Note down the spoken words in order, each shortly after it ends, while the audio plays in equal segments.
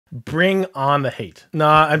Bring on the hate.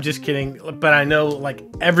 Nah, I'm just kidding. But I know like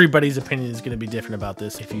everybody's opinion is going to be different about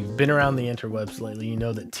this. If you've been around the interwebs lately, you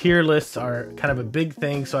know that tier lists are kind of a big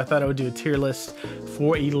thing. So I thought I would do a tier list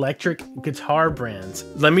for electric guitar brands.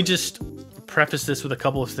 Let me just preface this with a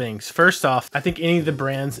couple of things. First off, I think any of the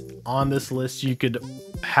brands on this list, you could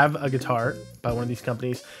have a guitar by one of these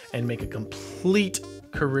companies and make a complete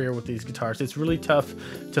career with these guitars. It's really tough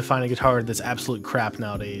to find a guitar that's absolute crap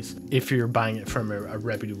nowadays if you're buying it from a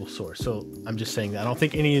reputable source. So I'm just saying that I don't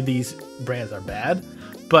think any of these brands are bad,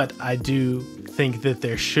 but I do think that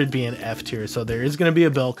there should be an F tier. So there is going to be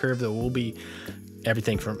a bell curve. There will be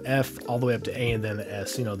everything from F all the way up to A and then the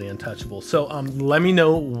S, you know, the untouchable. So let me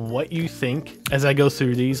know what you think as I go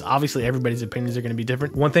through these. Obviously everybody's opinions are going to be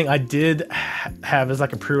different. One thing I did have as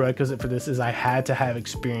like a prerequisite for this is I had to have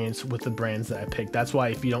experience with the brands that I picked. That's why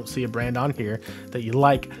if you don't see a brand on here that you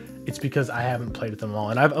like, it's because I haven't played with them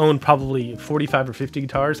all. And I've owned probably 45 or 50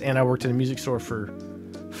 guitars, and I worked in a music store for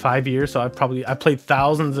 5 years, so I played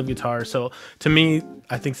thousands of guitars. So to me,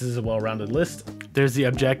 I think this is a well-rounded list. There's the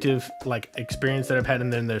objective like experience that I've had,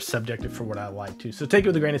 and then there's subjective for what I like too. So take it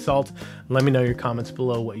with a grain of salt. Let me know your comments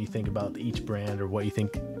below what you think about each brand, or what you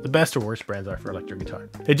think the best or worst brands are for electric guitar.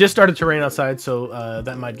 It just started to rain outside, so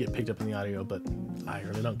that might get picked up in the audio, but I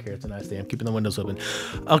really don't care. It's a nice day. I'm keeping the windows open.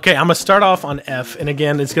 Okay, I'm gonna start off on F, and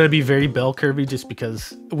again, it's gonna be very bell curvy just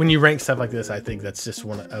because when you rank stuff like this, I think that's just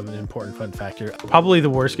one of an important fun factor. Probably the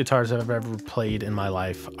worst guitars I've ever played in my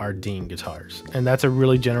life are Dean guitars, and that's a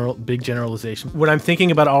really big generalization. When I'm thinking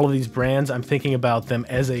about all of these brands, I'm thinking about them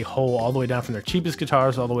as a whole, all the way down from their cheapest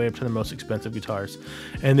guitars all the way up to their most expensive guitars,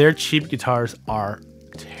 and their cheap guitars are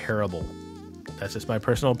terrible. That's just my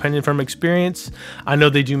personal opinion from experience. I know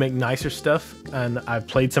they do make nicer stuff, and I've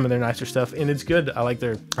played some of their nicer stuff, and it's good. I like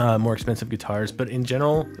their more expensive guitars, but in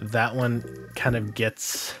general, that one kind of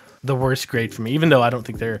gets the worst grade for me, even though I don't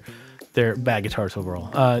think they're bad guitars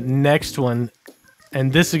overall. Next one,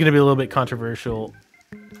 and this is going to be a little bit controversial,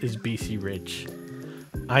 is BC Rich.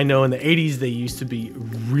 I know in the 80s they used to be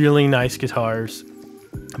really nice guitars,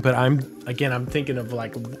 but I'm thinking of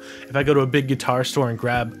like, if I go to a big guitar store and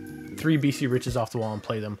grab 3 BC Riches off the wall and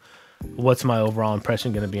play them, what's my overall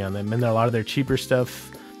impression going to be on them? And a lot of their cheaper stuff,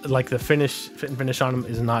 like the fit and finish on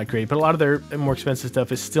them is not great, but a lot of their more expensive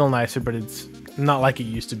stuff is still nicer, but it's not like it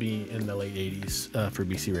used to be in the late 80s for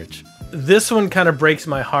BC Rich. This one kind of breaks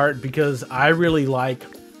my heart because I really like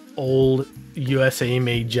old USA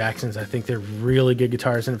made Jacksons. I think they're really good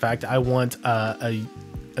guitars. In fact, I want a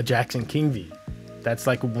Jackson King V. That's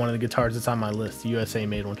like one of the guitars that's on my list, the USA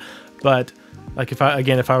made one. But like if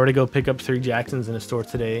I were to go pick up 3 Jacksons in a store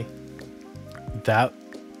today, that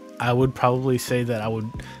I would probably say that I would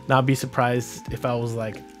not be surprised if I was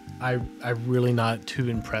like, I'm really not too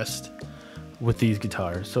impressed with these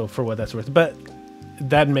guitars. So for what that's worth, but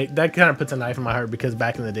that kind of puts a knife in my heart, because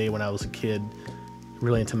back in the day when I was a kid,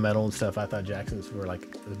 really into metal and stuff, I thought Jacksons were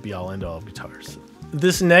like the be all end all of guitars.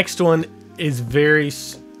 This next one is very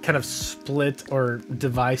kind of split or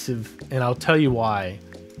divisive, and I'll tell you why.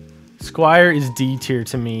 Squier is D tier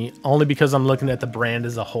to me, only because I'm looking at the brand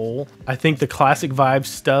as a whole. I think the classic vibe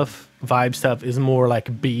stuff is more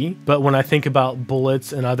like B, but when I think about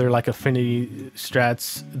Bullets and other like affinity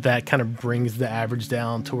strats, that kind of brings the average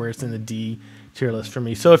down to where it's in the D tier list for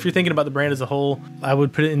me. So if you're thinking about the brand as a whole, I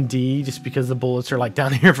would put it in D, just because the Bullets are like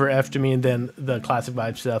down here for F to me, and then the classic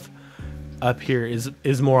vibe stuff up here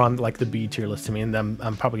is more on like the B tier list to me, and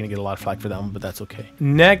I'm probably gonna get a lot of flack for that one, but that's okay.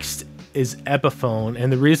 Next is Epiphone,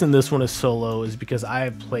 and the reason this one is so low is because I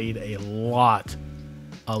have played a lot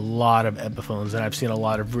of Epiphones, and I've seen a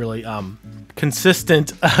lot of really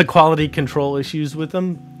consistent quality control issues with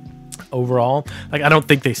them overall. Like, I don't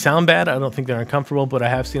think they sound bad, I don't think they're uncomfortable, but I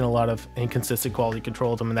have seen a lot of inconsistent quality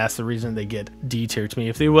control with them, and that's the reason they get D tier to me.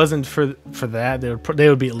 If it wasn't for that, they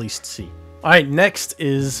would be at least C. All right, next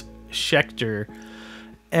is Schecter,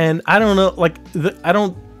 and I don't know, like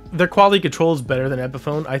their quality control is better than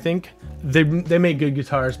Epiphone. I think they make good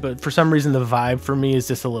guitars, but for some reason the vibe for me is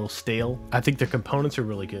just a little stale. I think their components are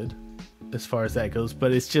really good as far as that goes,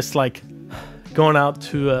 but it's just like going out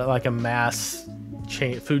to like a mass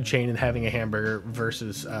food chain and having a hamburger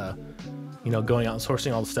versus you know, going out and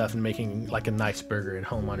sourcing all the stuff and making like a nice burger at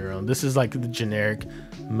home on your own. This is like the generic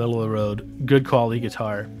middle of the road good quality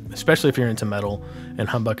guitar, especially if you're into metal and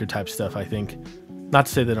humbucker type stuff. I think, not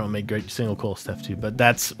to say they don't make great single coil stuff too, but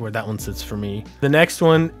that's where that one sits for me. The next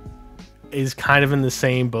one is kind of in the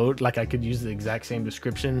same boat. Like, I could use the exact same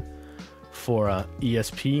description for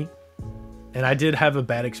ESP, and I did have a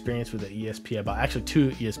bad experience with the ESP. I bought actually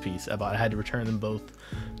 2 ESPs. I had to return them both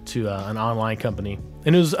to an online company,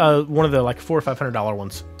 and it was one of the like $400 or $500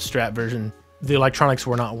 ones, Strat version, the electronics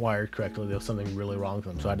were not wired correctly. There was something really wrong with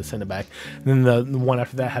them, so I had to send it back. And then the one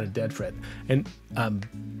after that had a dead fret, and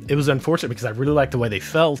it was unfortunate because I really liked the way they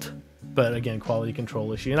felt. But again, quality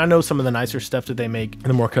control issue. And I know some of the nicer stuff that they make, and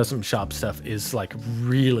the more custom shop stuff is like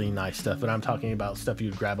really nice stuff. But I'm talking about stuff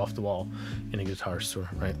you'd grab off the wall in a guitar store,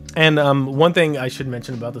 right? And one thing I should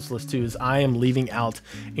mention about this list too is I am leaving out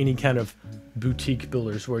any kind of boutique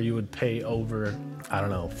builders where you would pay over, I don't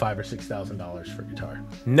know, $5,000 or $6,000 for a guitar.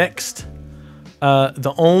 Next,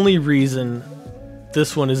 the only reason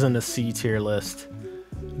this one isn't a C tier list,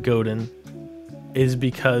 Godin, is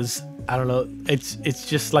because I don't know, it's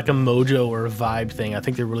just like a mojo or a vibe thing. I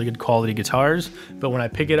think they're really good quality guitars, but when I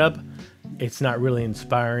pick it up, it's not really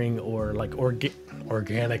inspiring or like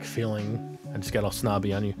organic feeling. I just got all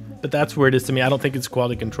snobby on you, but that's where it is to me. I don't think it's a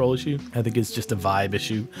quality control issue. I think it's just a vibe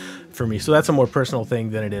issue for me. So that's a more personal thing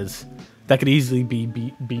than it is. That could easily be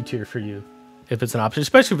B tier for you if it's an option,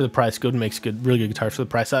 especially for the price. Godin makes really good guitars for the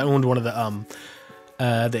price. I owned one of the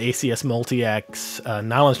ACS Multi-X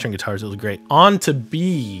nylon string guitars. It was great. On to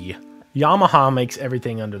B. Yamaha makes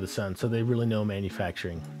everything under the sun, so they really know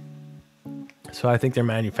manufacturing. So I think their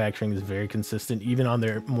manufacturing is very consistent, even on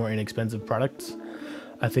their more inexpensive products.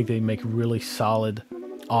 I think they make really solid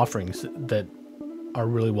offerings that are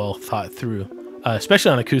really well thought through,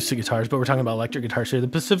 especially on acoustic guitars, but we're talking about electric guitars here. The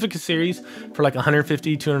Pacifica series for like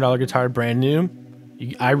 $150, $200 guitar, brand new.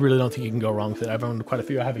 I really don't think you can go wrong with it. I've owned quite a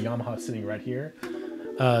few. I have a Yamaha sitting right here.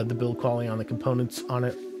 The build quality on the components on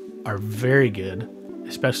it are very good,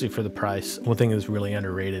 especially for the price. One thing that's really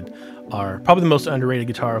underrated are probably the most underrated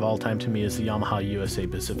guitar of all time to me is the Yamaha USA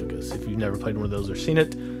Pacificas. If you've never played one of those or seen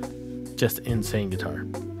it, just insane guitar.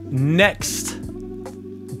 Next,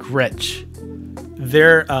 Gretsch.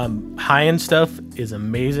 Their high-end stuff is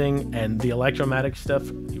amazing, and the Electromatic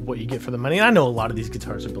stuff, what you get for the money. And I know a lot of these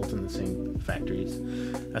guitars are built in the same factories.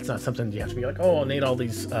 That's not something you have to be like, oh, Nate, all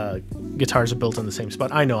these guitars are built in the same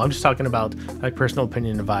spot. I know, I'm just talking about like personal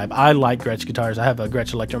opinion and vibe. I like Gretsch guitars. I have a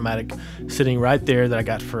Gretsch Electromatic sitting right there that I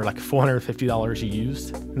got for like $450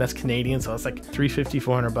 used, and that's Canadian, so it's like $350,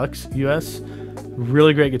 $400 US.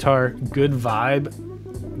 Really great guitar, good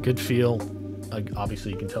vibe, good feel. Like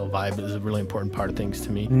obviously you can tell vibe is a really important part of things to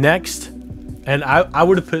me. Next, and I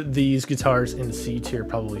would have put these guitars in the C tier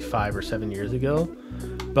probably 5 or 7 years ago,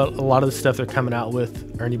 but a lot of the stuff they're coming out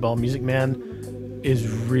with, Ernie Ball Music Man, is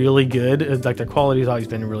really good. It's like their quality has always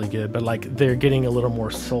been really good, but like they're getting a little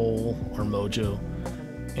more soul or mojo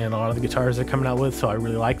in a lot of the guitars they're coming out with, so I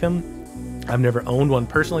really like them. I've never owned one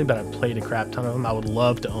personally, but I've played a crap ton of them. I would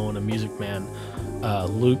love to own a Music Man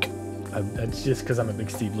Luke. It's just because I'm a big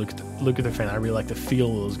Steve Lukather fan. I really like the feel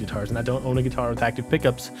of those guitars, and I don't own a guitar with active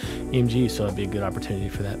pickups, EMG, so it'd be a good opportunity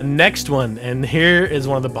for that. The next one, and here is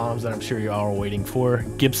one of the bombs that I'm sure you all are waiting for,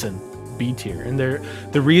 Gibson, B tier. And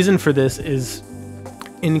the reason for this is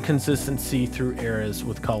inconsistency through eras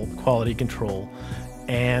with quality control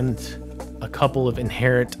and a couple of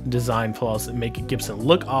inherent design flaws that make Gibson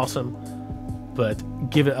look awesome, but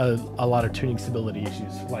give it a lot of tuning stability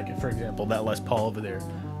issues. Like, for example, that Les Paul over there.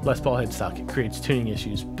 Les Paul headstock, it creates tuning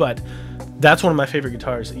issues, but that's one of my favorite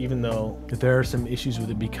guitars, even though there are some issues with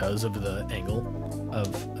it because of the angle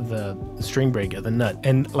of the string break of the nut.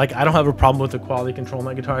 And like, I don't have a problem with the quality control on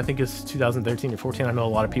that guitar. I think it's 2013 or 14. I know a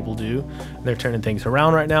lot of people do. They're turning things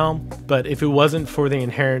around right now, but if it wasn't for the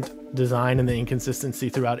inherent design and the inconsistency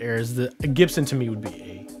throughout eras, the Gibson to me would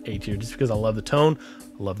be A tier, just because I love the tone,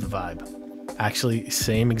 I love the vibe. Actually,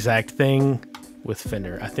 same exact thing with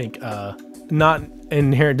Fender. I think not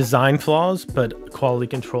inherent design flaws, but quality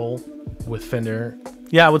control with Fender.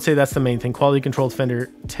 Yeah, I would say that's the main thing. Quality control with Fender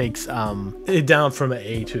takes it down from an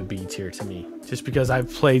A to a B tier to me, just because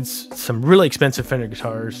I've played some really expensive Fender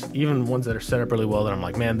guitars, even ones that are set up really well, that I'm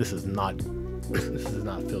like, man, this does not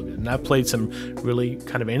feel good. And I've played some really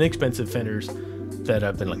kind of inexpensive Fenders that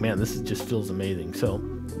I've been like, man, this just feels amazing. So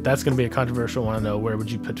that's going to be a controversial one. I know, where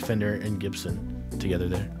would you put Fender and Gibson together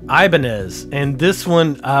there? Ibanez, and this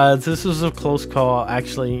one, this was a close call.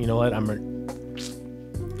 Actually, you know what?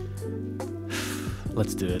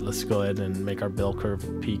 Let's do it. Let's go ahead and make our bell curve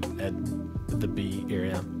peak at the B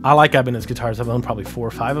area. I like Ibanez guitars. I've owned probably 4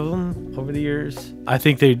 or 5 of them over the years. I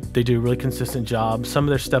think they do a really consistent job. Some of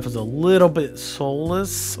their stuff is a little bit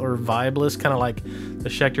soulless or vibeless, kind of like the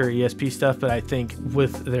Schecter ESP stuff, but I think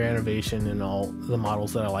with their innovation and all the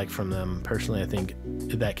models that I like from them, personally, I think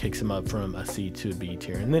that kicks them up from a C to a B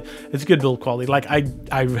tier. And it's good build quality. Like, I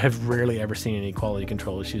have rarely ever seen any quality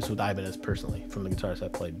control issues with Ibanez personally from the guitars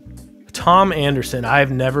I've played. Tom Anderson.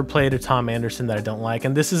 I've never played a Tom Anderson that I don't like,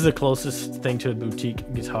 and this is the closest thing to a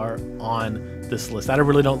boutique guitar on this list. I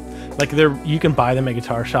really don't like. You can buy them at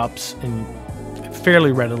guitar shops and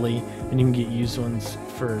fairly readily, and you can get used ones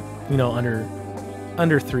for, you know, under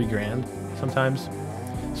 $3 grand sometimes.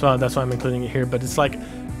 So that's why I'm including it here. But it's like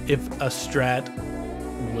if a Strat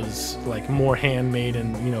was like more handmade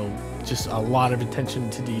and, you know, just a lot of attention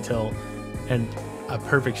to detail, and a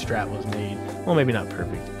perfect Strat was made. Well, maybe not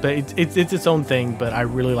perfect, but it's its own thing. But I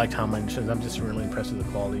really liked how mine shows. I'm just really impressed with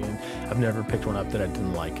the quality, and I've never picked one up that I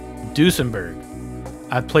didn't like. Duesenberg.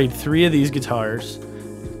 I've played 3 of these guitars,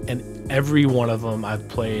 and every one of them I've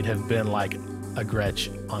played have been like a Gretsch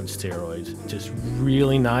on steroids. Just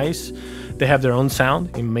really nice. They have their own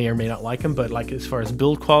sound. You may or may not like them, but like as far as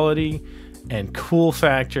build quality and cool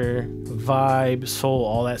factor, vibe, soul,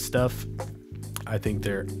 all that stuff, I think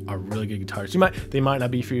they're a really good guitars. They might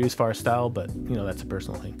not be for you as far as style, but you know, that's a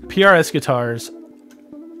personal thing. PRS guitars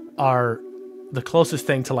are the closest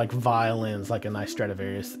thing to like violins, like a nice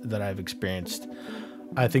Stradivarius that I've experienced.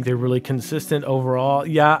 I think they're really consistent overall.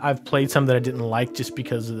 Yeah, I've played some that I didn't like just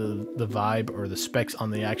because of the vibe or the specs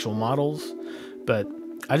on the actual models, but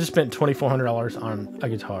I just spent $2,400 on a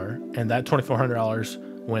guitar, and that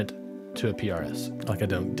 $2,400 went to a PRS. Like I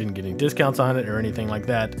didn't get any discounts on it or anything like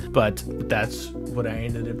that, but that's what I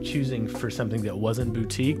ended up choosing for something that wasn't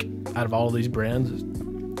boutique. Out of all these brands,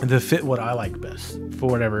 the fit what I like best for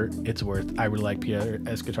whatever it's worth. I really like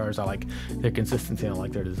PRS guitars. I like their consistency and I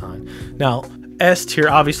like their design. Now, S tier,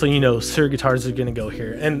 obviously, you know, Suhr guitars are gonna go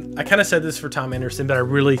here. And I kind of said this for Tom Anderson, but I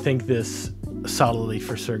really think this solidly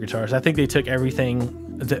for Suhr guitars. I think they took everything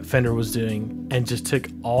that Fender was doing and just took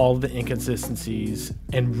all the inconsistencies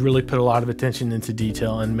and really put a lot of attention into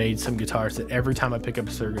detail and made some guitars that every time I pick up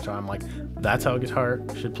a Suhr guitar, I'm like, that's how a guitar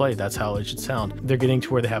should play. That's how it should sound. They're getting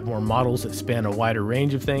to where they have more models that span a wider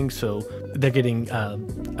range of things. So they're getting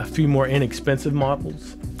a few more inexpensive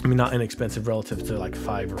models. I mean, not inexpensive relative to like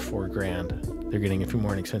 $5 or $4 grand. They're getting a few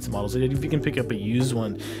more inexpensive models. If you can pick up a used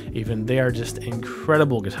one, even, they are just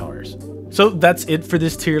incredible guitars. So that's it for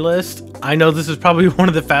this tier list. I know this is probably one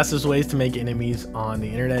of the fastest ways to make enemies on the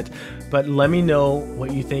internet, but let me know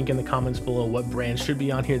what you think in the comments below. What brands should be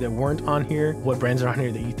on here that weren't on here? What brands are on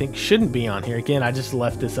here that you think shouldn't be on here? Again, I just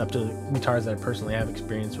left this up to guitars that I personally have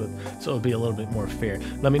experience with, so it'll be a little bit more fair.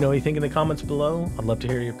 Let me know what you think in the comments below. I'd love to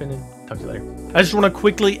hear your opinion. Talk to you later. I just want to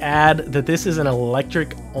quickly add that this is an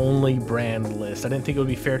electric only brand list. I didn't think it would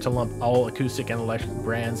be fair to lump all acoustic and electric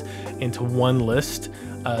brands into one list.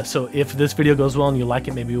 So if this video goes well and you like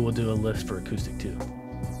it, maybe we'll do a list for acoustic too.